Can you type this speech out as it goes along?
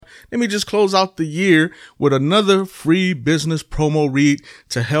let me just close out the year with another free business promo read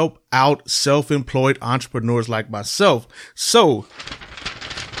to help out self-employed entrepreneurs like myself. So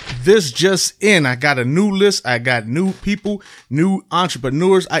this just in, I got a new list. I got new people, new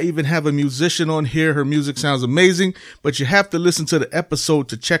entrepreneurs. I even have a musician on here. Her music sounds amazing, but you have to listen to the episode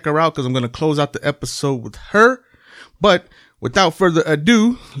to check her out because I'm going to close out the episode with her. But without further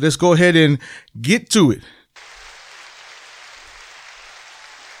ado, let's go ahead and get to it.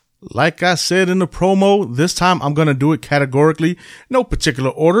 Like I said in the promo, this time I'm going to do it categorically. No particular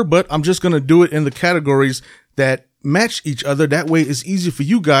order, but I'm just going to do it in the categories that match each other. That way it's easy for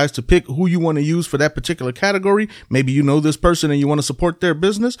you guys to pick who you want to use for that particular category. Maybe you know this person and you want to support their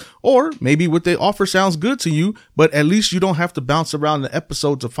business, or maybe what they offer sounds good to you, but at least you don't have to bounce around the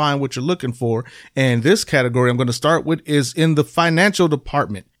episode to find what you're looking for. And this category I'm going to start with is in the financial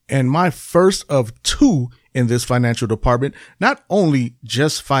department. And my first of two in this financial department, not only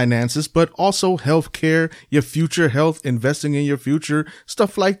just finances, but also healthcare, your future health, investing in your future,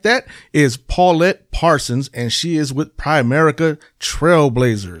 stuff like that, is Paulette Parsons, and she is with Primerica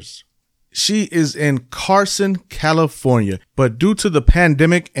Trailblazers. She is in Carson, California, but due to the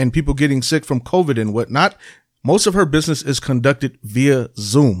pandemic and people getting sick from COVID and whatnot, most of her business is conducted via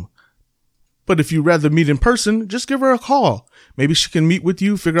Zoom. But if you'd rather meet in person, just give her a call. Maybe she can meet with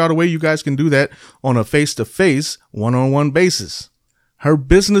you, figure out a way you guys can do that on a face-to-face, one-on-one basis. Her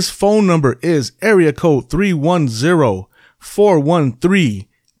business phone number is area code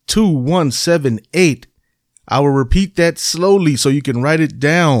 310-413-2178. I will repeat that slowly so you can write it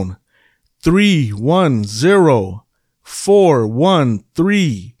down.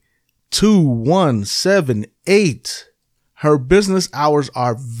 310-413-2178. Her business hours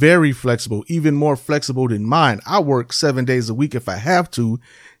are very flexible, even more flexible than mine. I work 7 days a week if I have to.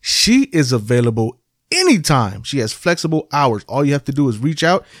 She is available anytime. She has flexible hours. All you have to do is reach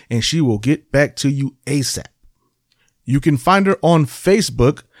out and she will get back to you ASAP. You can find her on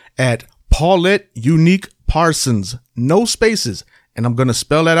Facebook at Paulette Unique Parsons. No spaces. And I'm going to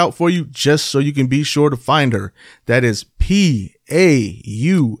spell that out for you just so you can be sure to find her. That is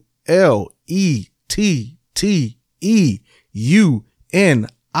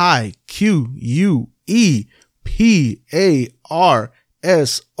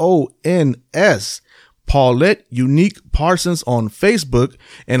Paulette Unique Parsons on Facebook,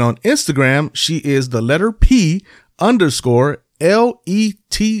 and on Instagram, she is the letter P _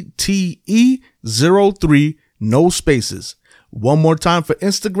 LETTE03, no spaces. One more time for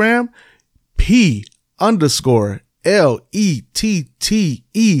Instagram, P _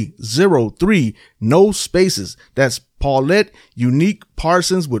 LETTE03, no spaces. That's Paulette Unique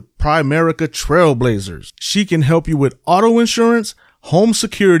Parsons with Primerica Trailblazers. She can help you with auto insurance, home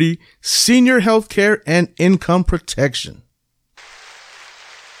security, senior health care, and income protection.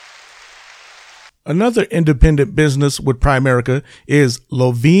 Another independent business with Primerica is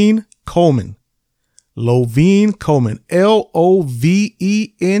Lovene Coleman. Lovene Coleman,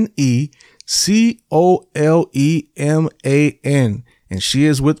 LOVENE and she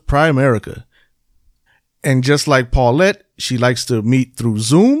is with Primerica. And just like Paulette, she likes to meet through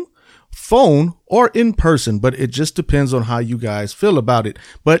Zoom, phone, or in person, but it just depends on how you guys feel about it.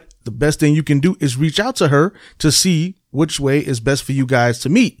 But the best thing you can do is reach out to her to see which way is best for you guys to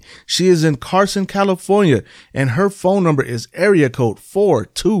meet. She is in Carson, California, and her phone number is area code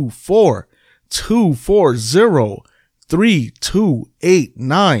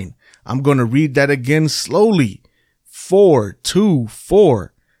 424-240-3289. I'm going to read that again slowly.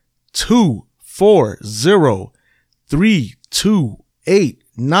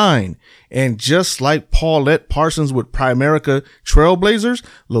 424-240-3289. And just like Paulette Parsons with Primerica Trailblazers,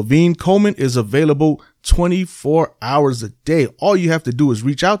 Lovene Coleman is available 24 hours a day. All you have to do is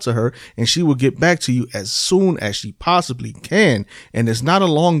reach out to her and she will get back to you as soon as she possibly can. And it's not a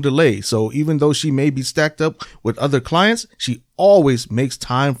long delay. So even though she may be stacked up with other clients, she always makes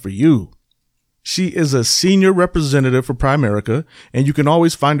time for you. She is a senior representative for Primerica, and you can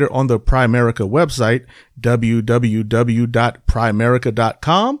always find her on the Primerica website,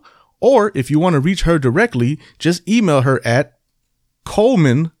 www.primerica.com. Or if you want to reach her directly, just email her at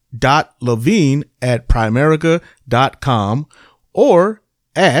coleman.levine@primerica.com or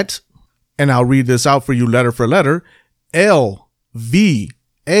at, and I'll read this out for you letter for letter,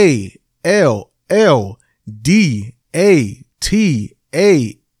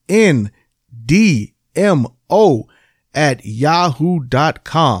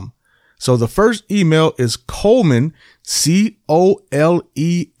 So the first email is Coleman,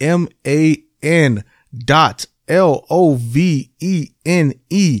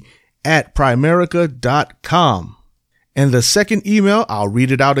 COLEMAN.LOVENE @primerica.com. And the second email, I'll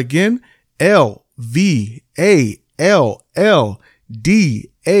read it out again.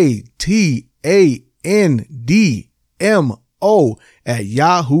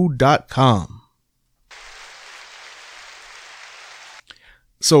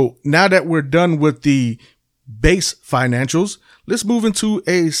 So now that we're done with the base financials, let's move into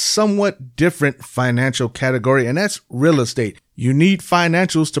a somewhat different financial category, and that's real estate. You need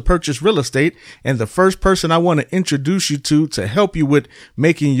financials to purchase real estate, and the first person I want to introduce you to help you with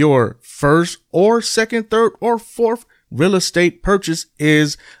making your first or second, third, or fourth real estate purchase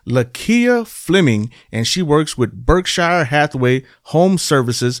is Lakia Fleming, and she works with Berkshire Hathaway Home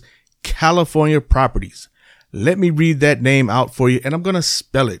Services, California Properties. Let me read that name out for you, and I'm going to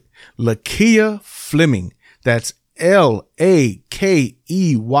spell it. Lakia Fleming. That's LAKEYA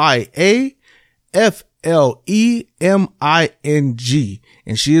FLEMING.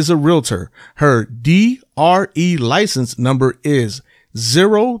 And she is a realtor. Her DRE license number is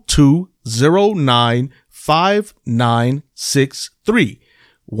 02095963.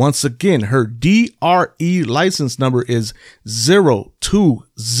 Once again, her DRE license number is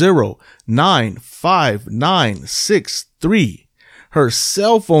 02095963. Her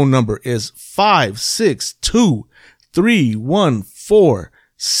cell phone number is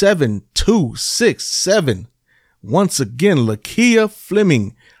 562-314-7267. Once again, Lakia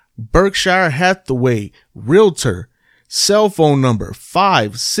Fleming, Berkshire Hathaway realtor. Cell phone number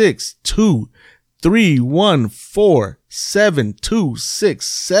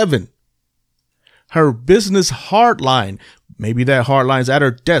 562-314-7267. Her business hardline. Maybe that hardline's at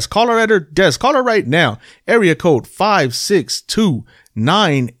her desk. Call her at her desk. Call her right now. Area code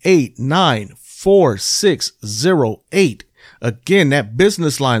 562-989-4608. Again, that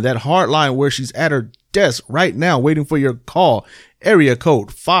business line, that hardline where she's at her desk right now waiting for your call. Area code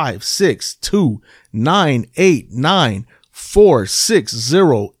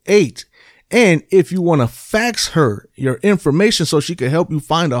 562-989-4608. And if you want to fax her your information so she can help you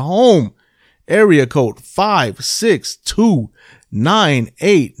find a home, area code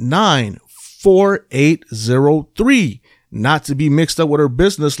 562-989-4803. Not to be mixed up with her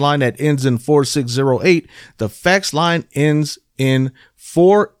business line that ends in 4608. The fax line ends in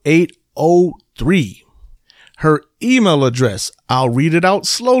 4803. Her email address, I'll read it out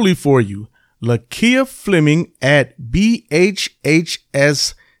slowly for you. Lakia Fleming at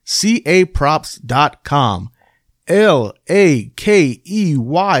bhscaprops.com.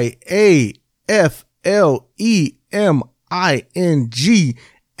 LAKEYAFLEMING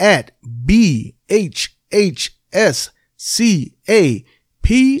at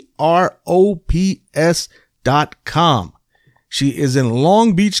bhscaprops.com. She is in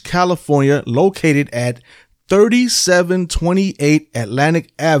Long Beach, California, located at 3728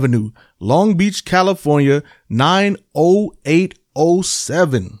 Atlantic Avenue, Long Beach, California,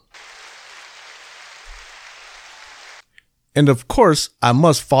 90807. And of course, I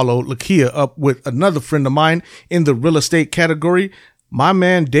must follow Lakia up with another friend of mine in the real estate category, my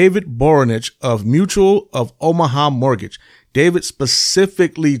man David Boranich of Mutual of Omaha Mortgage. David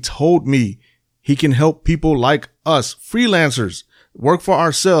specifically told me he can help people like us, freelancers, work for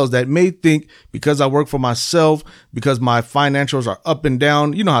ourselves that may think because I work for myself, because my financials are up and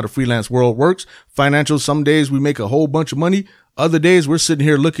down. You know how the freelance world works. Financials, some days we make a whole bunch of money. Other days we're sitting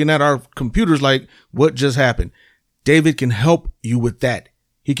here looking at our computers like, what just happened? David can help you with that.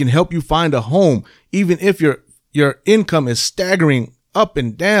 He can help you find a home, even if your income is staggering up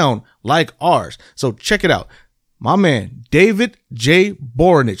and down like ours. So check it out. My man, David J.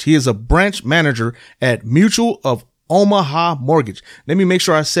 Boranich. He is a branch manager at Mutual of Omaha Mortgage. Let me make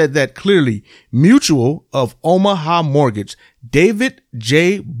sure I said that clearly. Mutual of Omaha Mortgage. David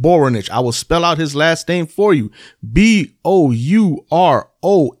J. Boranich. I will spell out his last name for you. Bouronich.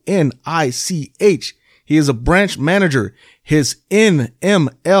 He is a branch manager. His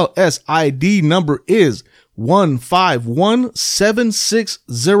NMLS ID number is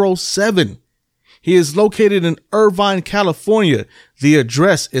 1517607. He is located in Irvine, California. The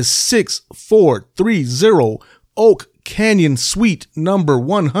address is 6430 Oak Canyon Suite number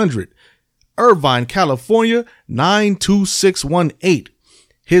 100, Irvine, California, 92618.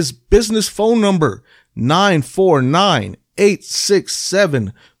 His business phone number,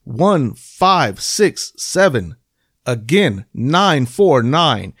 949-867-1567. Again,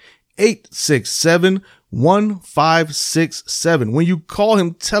 949-867-1567. When you call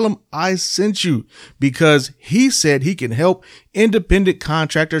him, tell him I sent you, because he said he can help independent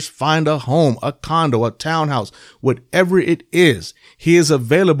contractors find a home, a condo, a townhouse, whatever it is. He is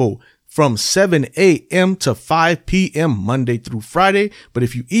available from 7 a.m. to 5 p.m. Monday through Friday. But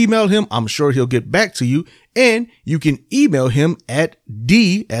if you email him, I'm sure he'll get back to you. And you can email him at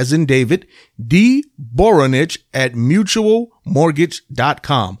D as in David, D Boronich at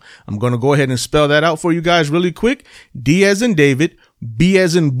mutualmortgage.com. I'm going to go ahead and spell that out for you guys really quick. D as in David, B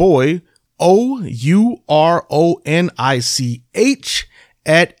as in boy, OURONICH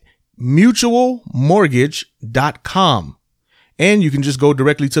at mutualmortgage.com. And you can just go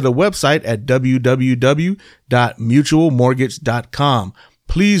directly to the website at www.mutualmortgage.com.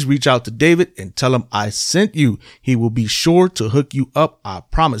 Please reach out to David and tell him I sent you. He will be sure to hook you up. I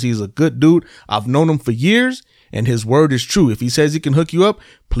promise. He's a good dude. I've known him for years and his word is true. If he says he can hook you up,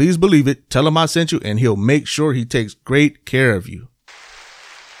 please believe it. Tell him I sent you and he'll make sure he takes great care of you.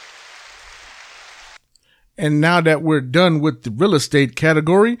 And now that we're done with the real estate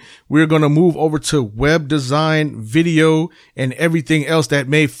category, we're going to move over to web design, video, and everything else that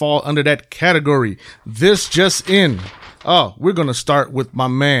may fall under that category. This just in. We're going to start with my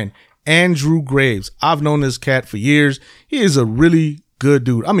man, Andrew Graves. I've known this cat for years. He is a really good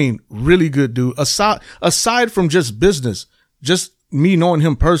dude. I mean, really good dude. Aside from just business, just me knowing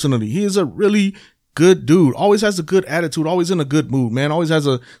him personally, he is a really good dude. Always has a good attitude, always in a good mood, man. Always has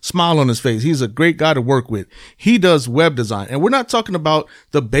a smile on his face. He's a great guy to work with. He does web design. And we're not talking about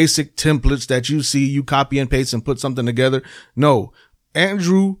the basic templates that you see, you copy and paste and put something together. No,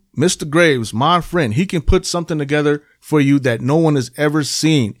 Andrew, Mr. Graves, my friend, he can put something together for you that no one has ever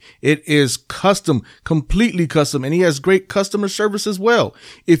seen. It is custom, completely custom, and he has great customer service as well.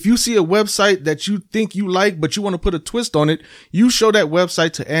 If you see a website that you think you like, but you want to put a twist on it, you show that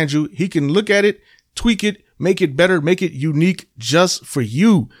website to Andrew. He can look at it, tweak it, make it better, make it unique just for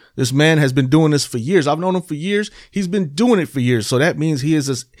you. This man has been doing this for years. I've known him for years. He's been doing it for years. So that means he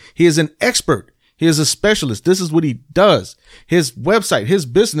is an expert. He is a specialist. This is what he does. His website, his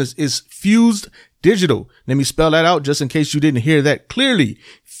business is Fused Digital. Let me spell that out just in case you didn't hear that clearly.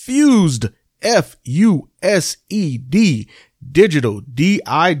 Fused, F-U-S-E-D, Digital,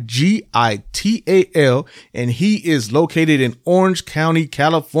 D-I-G-I-T-A-L, and he is located in Orange County,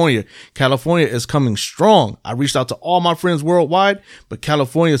 California. California is coming strong. I reached out to all my friends worldwide, but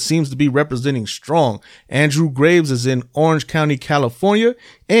California seems to be representing strong. Andrew Graves is in Orange County, California,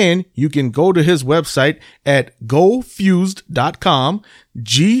 and you can go to his website at gofused.com,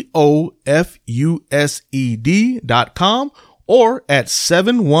 GOFUSED.com, or at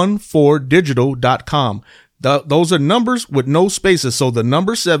 714digital.com. Those are numbers with no spaces. So the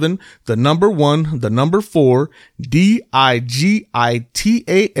number 7, the number 1, the number 4,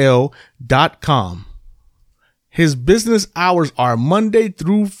 DIGITAL.com. His business hours are Monday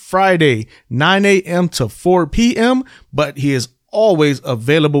through Friday, 9 a.m. to 4 p.m., but he is always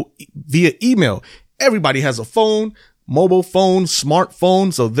available via email. Everybody has a phone, mobile phone,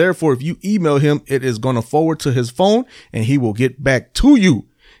 smartphone. So therefore, if you email him, it is going to forward to his phone and he will get back to you.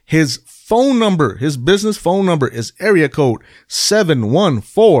 His phone number, his business phone number is area code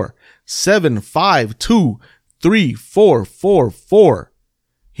 714-752-3444.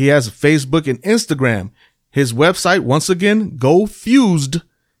 He has Facebook and Instagram. His website, once again, gofused.com,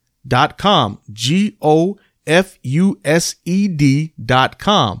 GOFUSED.com.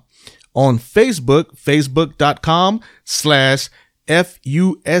 On Facebook,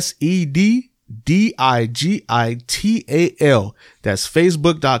 facebook.com/FUSEDDIGITAL. That's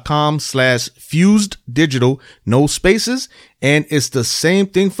facebook.com/Fused Digital, no spaces. And it's the same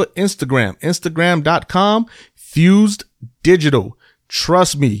thing for Instagram, instagram.com/Fused Digital.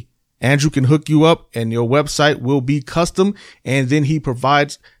 Trust me, Andrew can hook you up and your website will be custom. And then he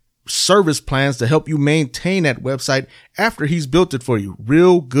provides service plans to help you maintain that website after he's built it for you.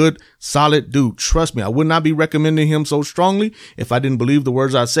 Real good, solid dude. Trust me, I would not be recommending him so strongly if I didn't believe the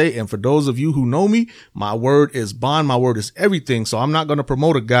words I say. And for those of you who know me, my word is bond. My word is everything. So I'm not going to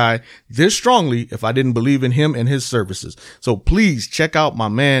promote a guy this strongly if I didn't believe in him and his services. So please check out my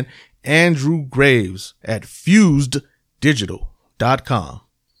man, Andrew Graves at FusedDigital.com.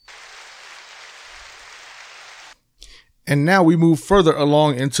 And now we move further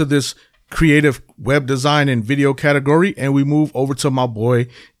along into this creative web design and video category, and we move over to my boy,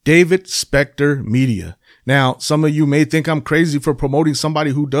 David Spector Media. Now, some of you may think I'm crazy for promoting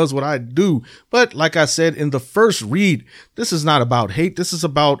somebody who does what I do, but like I said in the first read, this is not about hate. This is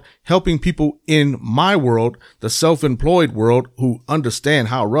about helping people in my world, the self-employed world, who understand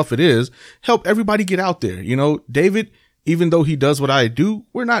how rough it is, help everybody get out there. You know, David, even though he does what I do,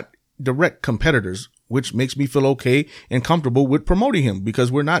 we're not direct competitors, which makes me feel okay and comfortable with promoting him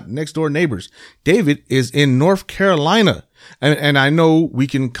because we're not next door neighbors. David is in North Carolina, and I know we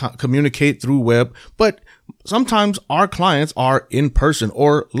can communicate through web, but sometimes our clients are in person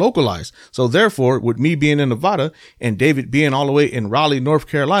or localized. So therefore, with me being in Nevada and David being all the way in Raleigh, North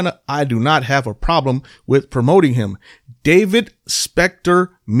Carolina, I do not have a problem with promoting him. David Spector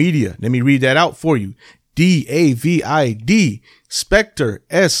Media. Let me read that out for you. David Spector,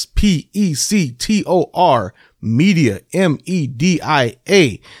 Spector Media,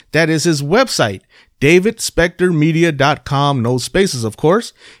 Media. That is his website. DavidSpectorMedia.com, no spaces, of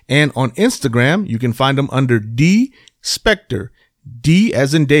course. And on Instagram, you can find him under D Spector, D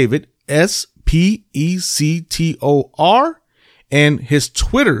as in David, Spector, and his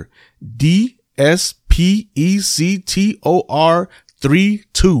Twitter,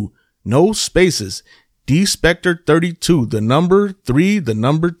 DSPECTOR32, no spaces. D Spector 32, the number 3, the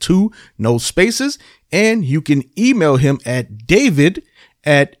number 2, no spaces. And you can email him at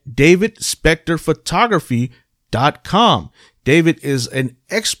davidspectorphotography.com. David is an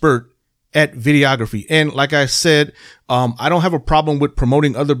expert at videography. And like I said, I don't have a problem with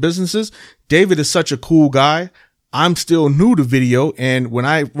promoting other businesses. David is such a cool guy. I'm still new to video, and when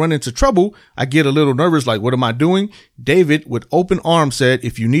I run into trouble, I get a little nervous, like, what am I doing? David, with open arms, said,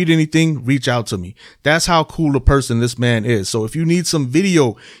 if you need anything, reach out to me. That's how cool a person this man is. So if you need some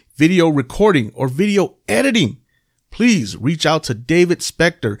video recording, or video editing, please reach out to David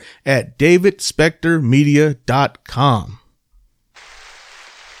Spector at davidspectormedia.com.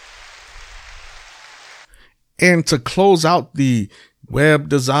 And to close out the web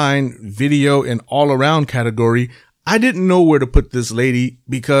design, video, and all around category, I didn't know where to put this lady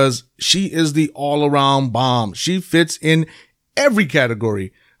because she is the all around bomb. She fits in every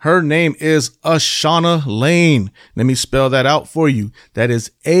category. Her name is Ashana Lane. Let me spell that out for you. That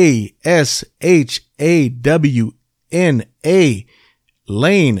is ASHAWNA,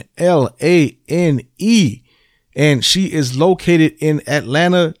 Lane, LANE. And she is located in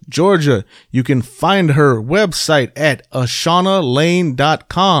Atlanta, Georgia. You can find her website at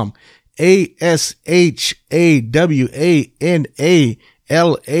AshanaLane.com.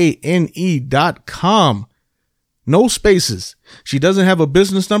 ASHAWANALANE.com. No spaces. She doesn't have a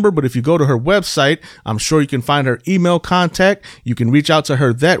business number, but if you go to her website, I'm sure you can find her email contact. You can reach out to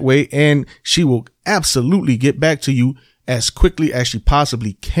her that way, and she will absolutely get back to you as quickly as she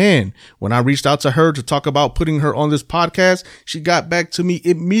possibly can. When I reached out to her to talk about putting her on this podcast, she got back to me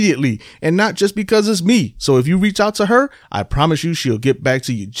immediately, and not just because it's me. So if you reach out to her, I promise you she'll get back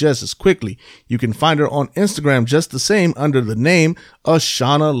to you just as quickly. You can find her on Instagram just the same under the name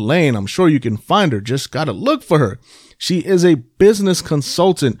Ashana Lane. I'm sure you can find her. Just gotta look for her. She is a business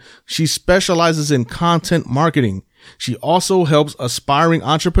consultant. She specializes in content marketing. She also helps aspiring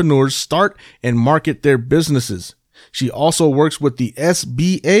entrepreneurs start and market their businesses. She also works with the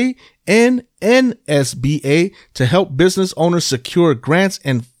SBA and NSBA to help business owners secure grants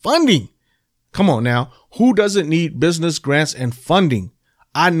and funding. Come on now. Who doesn't need business grants and funding?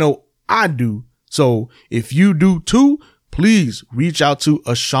 I know I do. So if you do too, please reach out to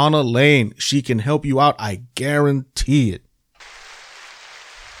Ashana Lane. She can help you out. I guarantee it.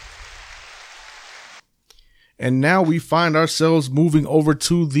 And now we find ourselves moving over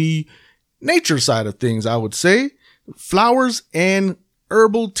to the nature side of things, I would say. Flowers and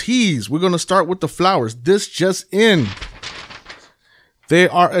herbal teas. We're going to start with the flowers. This just in. They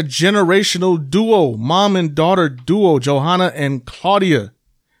are a generational duo, mom and daughter duo, Johanna and Claudia.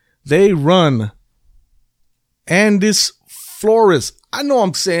 They run Andis Florist. I know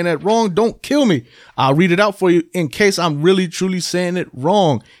I'm saying that wrong. Don't kill me. I'll read it out for you in case I'm really truly saying it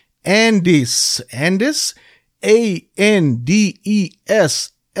wrong. Andis, Andes Florist.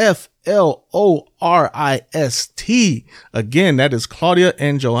 Again, that is Claudia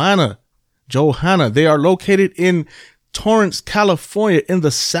and Johanna. They are located in Torrance, California, in the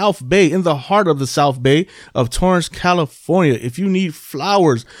South Bay, in the heart of the South Bay of Torrance, California. If you need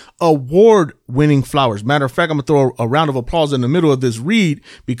flowers, award-winning flowers. Matter of fact, I'm going to throw a round of applause in the middle of this read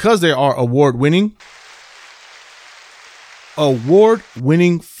because they are award-winning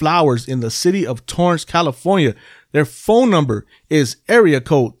flowers in the city of Torrance, California. Their phone number is area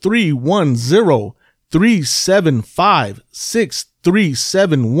code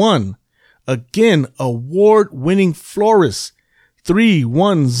 310-375-6371. Again, award-winning florists,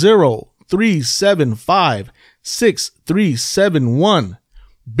 310-375-6371.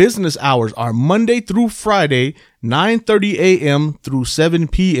 Business hours are Monday through Friday, 9:30 a.m. through 7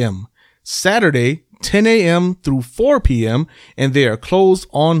 p.m. Saturday, 10 a.m. through 4 p.m. and they are closed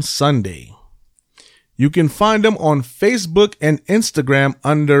on Sunday. You can find them on Facebook and Instagram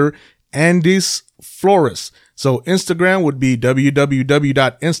under Andis Florist. So Instagram would be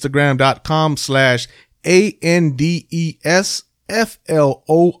www.instagram.com/ANDESFLORIST.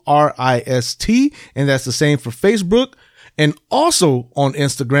 FLORIST. And that's the same for Facebook. And also on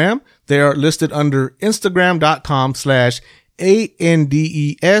Instagram, they are listed under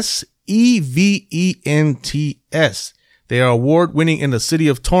Instagram.com/ANDESEVENTS. They are award-winning in the city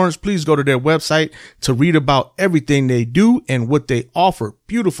of Torrance. Please go to their website to read about everything they do and what they offer.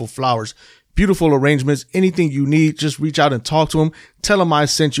 Beautiful flowers, beautiful arrangements, anything you need. Just reach out and talk to them. Tell them I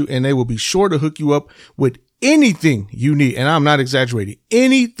sent you, and they will be sure to hook you up with anything you need. And I'm not exaggerating.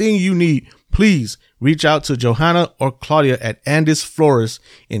 Anything you need, please reach out to Johanna or Claudia at Andis Florist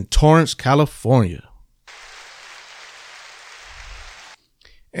in Torrance, California.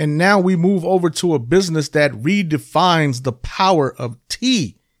 And now we move over to a business that redefines the power of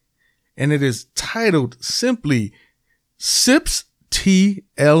tea. And it is titled simply Sips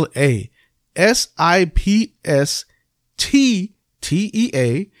TLA. SIPSTTEALA,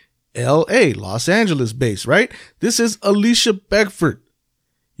 Los Angeles based, right? This is Alicia Beckford.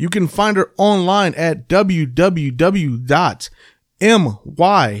 You can find her online at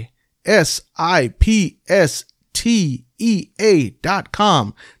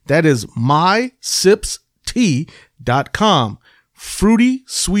www.mysipstea.com. That is mysipstea.com. Fruity,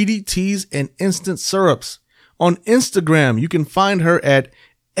 sweetie teas and instant syrups. On Instagram, you can find her at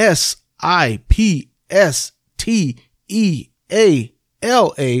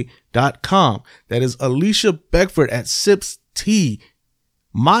SIPSTEALA.com. That is Alicia Beckford at Sips Tea,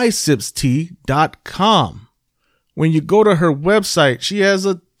 mysipstea.com. When you go to her website, she has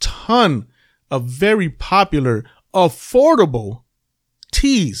a ton of very popular, affordable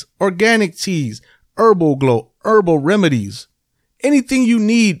teas, organic teas, herbal glow, herbal remedies. Anything you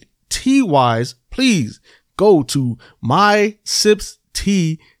need tea-wise, please go to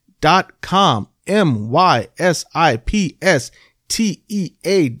mysipstea.com,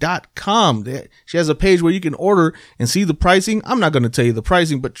 mysipstea.com. She has a page where you can order and see the pricing. I'm not going to tell you the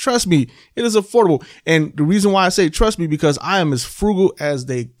pricing, but trust me, it is affordable. And the reason why I say trust me, because I am as frugal as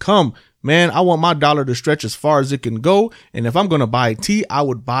they come. Man, I want my dollar to stretch as far as it can go. And if I'm going to buy tea, I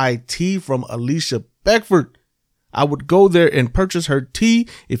would buy tea from Alicia Beckford. I would go there and purchase her tea.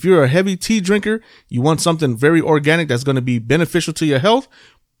 If you're a heavy tea drinker, you want something very organic that's going to be beneficial to your health,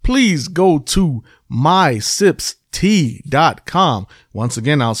 please go to mysipstea.com. Once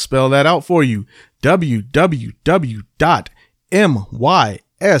again, I'll spell that out for you.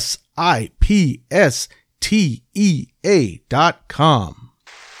 www.mysipstea.com.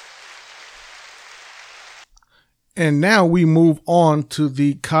 And now we move on to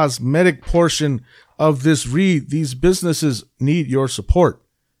the cosmetic portion of this read. These businesses need your support.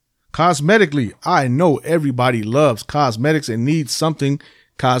 Cosmetically, I know everybody loves cosmetics and needs something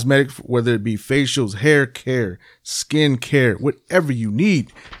cosmetic, whether it be facials, hair care, skin care, whatever you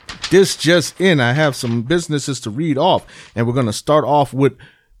need. This just in, I have some businesses to read off, and we're going to start off with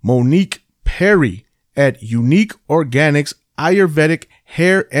Monique Perry at Unique Organics Ayurvedic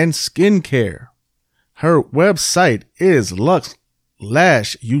Hair and Skin Care. Her website is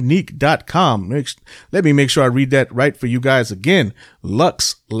lux-unique.com. Let me make sure I read that right for you guys again.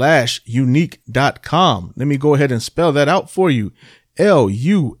 lux-unique.com. Let me go ahead and spell that out for you.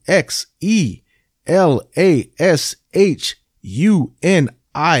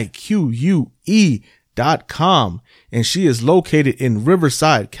 LUXELASHUNIQUE.com. And she is located in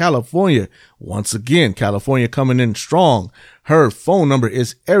Riverside, California. Once again, California coming in strong. Her phone number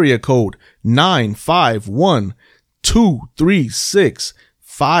is area code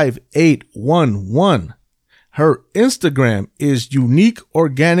 951-236-5811. Her Instagram is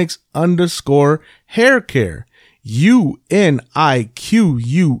uniqueorganics_hair care.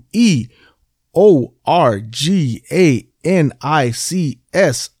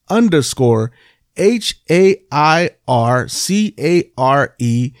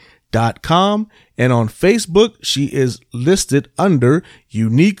 And on Facebook, she is listed under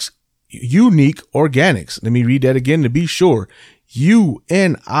Unique Organics. Let me read that again to be sure.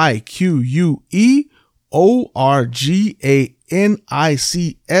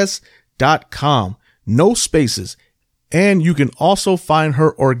 UNIQUEORGANICS.com. No spaces. And you can also find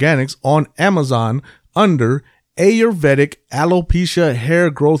her organics on Amazon under Ayurvedic Alopecia Hair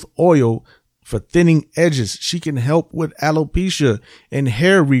Growth Oil for thinning edges. She can help with alopecia and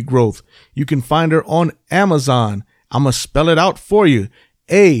hair regrowth. You can find her on Amazon. I'm going to spell it out for you.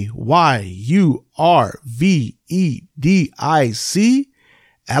 AYURVEDIC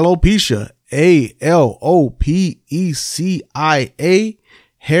Alopecia, ALOPECIA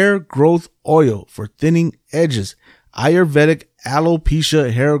Hair Growth Oil for thinning edges. Ayurvedic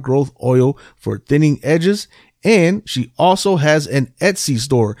Alopecia Hair Growth Oil for thinning edges. And she also has an Etsy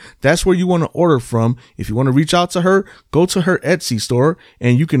store. That's where you want to order from. If you want to reach out to her, go to her Etsy store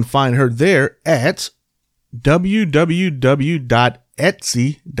and you can find her there at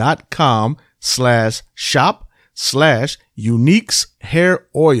www.etsy.com/shop/Uniques Hair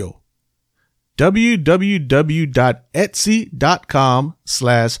Oil.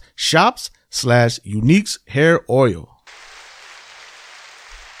 www.etsy.com/shops/Uniques Hair Oil.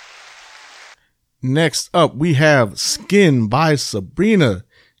 Next up, we have Skin by Sabrina.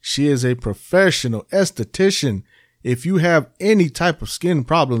 She is a professional esthetician. If you have any type of skin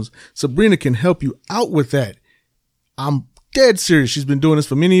problems, Sabrina can help you out with that. I'm dead serious. She's been doing this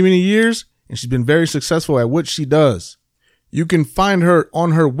for many, many years, and she's been very successful at what she does. You can find her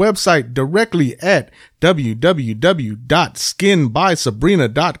on her website directly at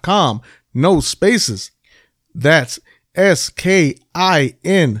www.skinbysabrina.com. No spaces. That's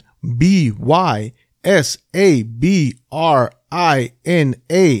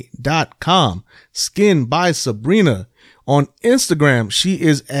SkinbySabrina.com. Skin by Sabrina. On Instagram, she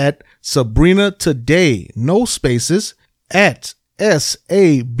is at Sabrina Today. No spaces. At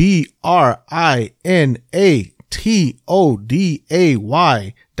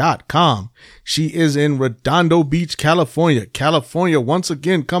SabrinaToday.com. She is in Redondo Beach, California. California, once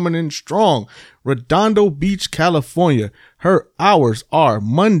again, coming in strong. Redondo Beach, California. Her hours are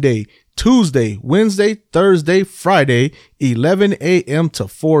Monday, Tuesday, Wednesday, Thursday, Friday, 11 a.m. to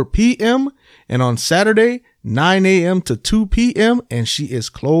 4 p.m. And on Saturday, 9 a.m. to 2 p.m. And she is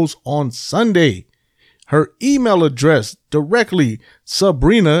closed on Sunday. Her email address directly,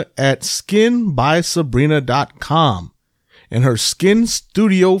 Sabrina@skinbysabrina.com. And her skin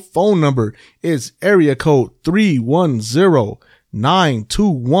studio phone number is area code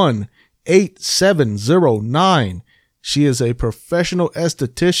 310-921-8709. She is a professional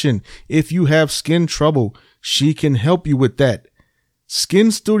esthetician. If you have skin trouble, she can help you with that.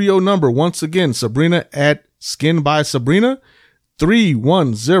 Skin studio number, once again, Sabrina at Skin by Sabrina,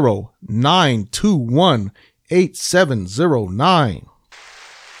 310-921-8709.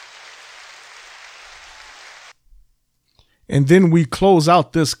 And then we close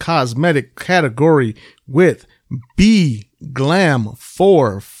out this cosmetic category with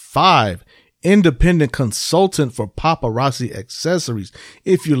BGlam45, independent consultant for paparazzi accessories.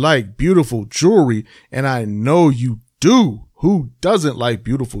 If you like beautiful jewelry, and I know you do, who doesn't like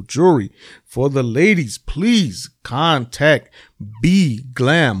beautiful jewelry? For the ladies, please contact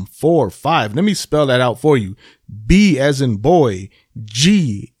BGlam45. Let me spell that out for you. B as in boy,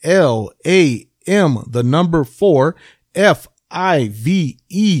 GLAM, the number 4, FIVE.com,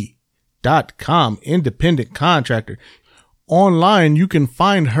 independent contractor. Online, you can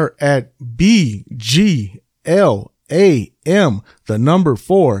find her at BGLAM, the number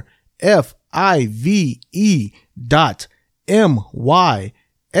 4,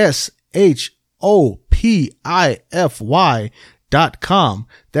 FIVE.MYSHOPIFY.com.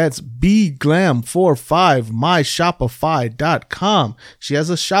 That's BGlam45myshopify.com. She has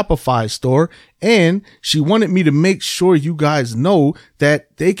a Shopify store, and she wanted me to make sure you guys know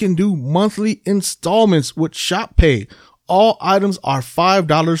that they can do monthly installments with ShopPay. All items are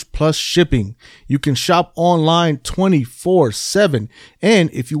 $5 plus shipping. You can shop online 24/7. And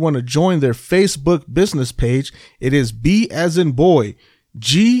if you want to join their Facebook business page, it is B as in boy,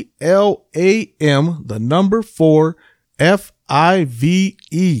 GLAM, the number 4, FIVE.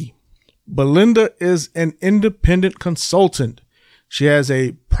 Belinda is an independent consultant. She has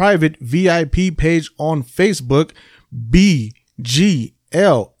a private VIP page on Facebook, BGLAM,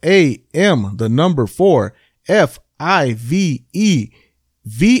 the number 4, FIVE,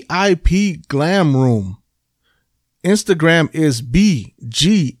 VIP Glam Room. Instagram is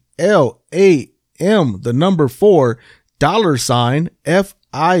BGLAM, the number 4,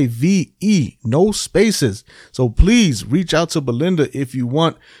 $FIVE, no spaces. So please reach out to Belinda if you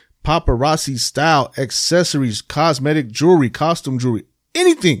want paparazzi style accessories, cosmetic jewelry, costume jewelry,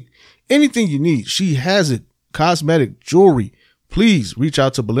 anything you need. She has it. Cosmetic jewelry. Please reach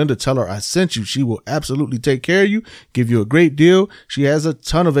out to Belinda. Tell her I sent you. She will absolutely take care of you, give you a great deal. She has a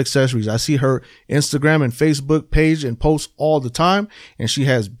ton of accessories. I see her Instagram and Facebook page and posts all the time, and she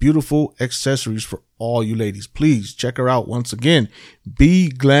has beautiful accessories for all you ladies. Please check her out once again.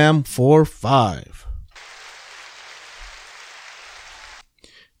 BGlam45.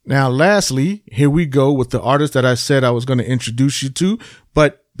 Now, lastly, here we go with the artist that I said I was going to introduce you to.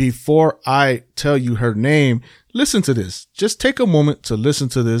 But before I tell you her name, listen to this. Just take a moment to listen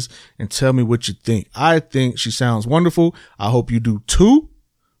to this and tell me what you think. I think she sounds wonderful. I hope you do too.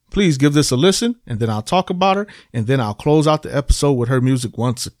 Please give this a listen, and then I'll talk about her, and then I'll close out the episode with her music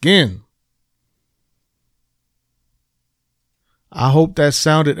once again. I hope that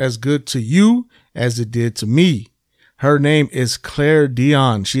sounded as good to you as it did to me. Her name is Claire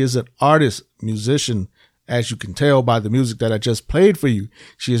Dion. She is an artist, musician, as you can tell by the music that I just played for you.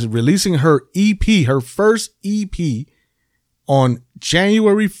 She is releasing her EP, her first EP, on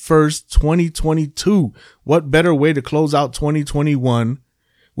January 1st, 2022. What better way to close out 2021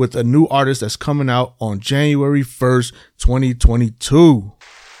 with a new artist that's coming out on January 1st, 2022.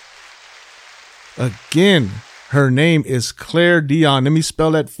 Again, her name is Claire Dion. Let me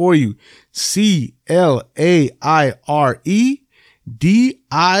spell that for you. CLAIRE DIONNE.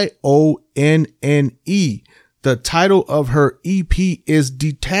 The title of her EP is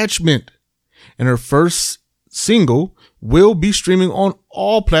Detachment, and her first single will be streaming on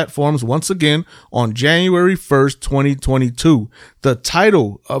all platforms once again on January 1st, 2022. The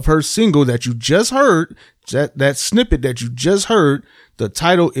title of her single that you just heard, that snippet that you just heard, the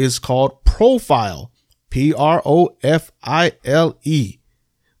title is called Profile, PROFILE.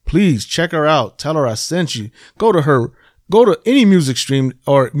 Please check her out. Tell her I sent you. Go to any music stream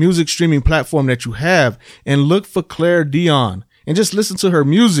or music streaming platform that you have and look for Claire Dion and just listen to her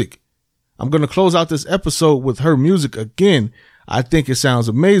music. I'm going to close out this episode with her music again. I think it sounds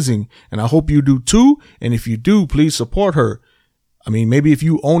amazing, and I hope you do too. And if you do, please support her. I mean, maybe if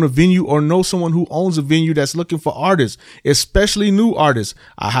you own a venue or know someone who owns a venue that's looking for artists, especially new artists,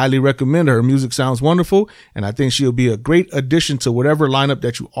 I highly recommend her. Her music sounds wonderful, and I think she'll be a great addition to whatever lineup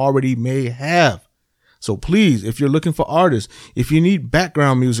that you already may have. So please, if you're looking for artists, if you need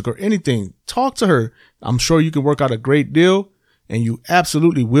background music or anything, talk to her. I'm sure you can work out a great deal, and you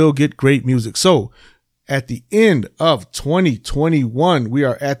absolutely will get great music. So at the end of 2021, we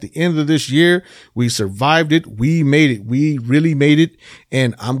are at the end of this year. We survived it. We made it. We really made it.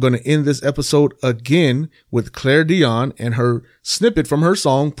 And I'm going to end this episode again with Claire Dion and her snippet from her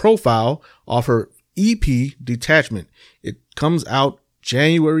song Profile off her EP Detachment. It comes out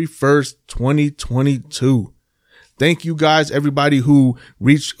January 1st, 2022. Thank you guys, everybody who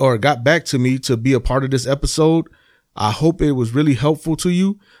reached or got back to me to be a part of this episode. I hope it was really helpful to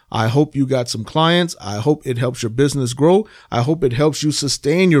you. I hope you got some clients. I hope it helps your business grow. I hope it helps you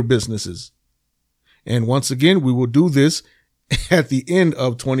sustain your businesses. And once again, we will do this at the end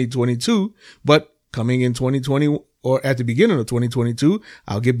of 2022, but coming in 2020 or at the beginning of 2022,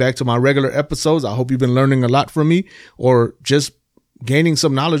 I'll get back to my regular episodes. I hope you've been learning a lot from me or just gaining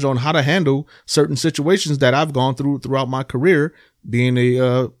some knowledge on how to handle certain situations that I've gone through throughout my career being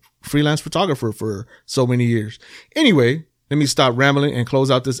a freelance photographer for so many years. Anyway, let me stop rambling and close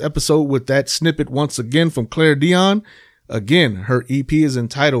out this episode with that snippet once again from Claire Dion. Again, her EP is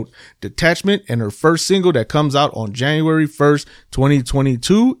entitled Detachment, and her first single that comes out on January 1st,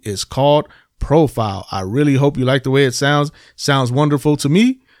 2022 is called Profile. I really hope you like the way it sounds. Sounds wonderful to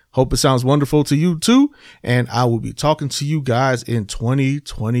me. Hope it sounds wonderful to you too. And I will be talking to you guys in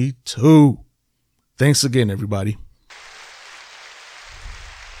 2022. Thanks again, everybody.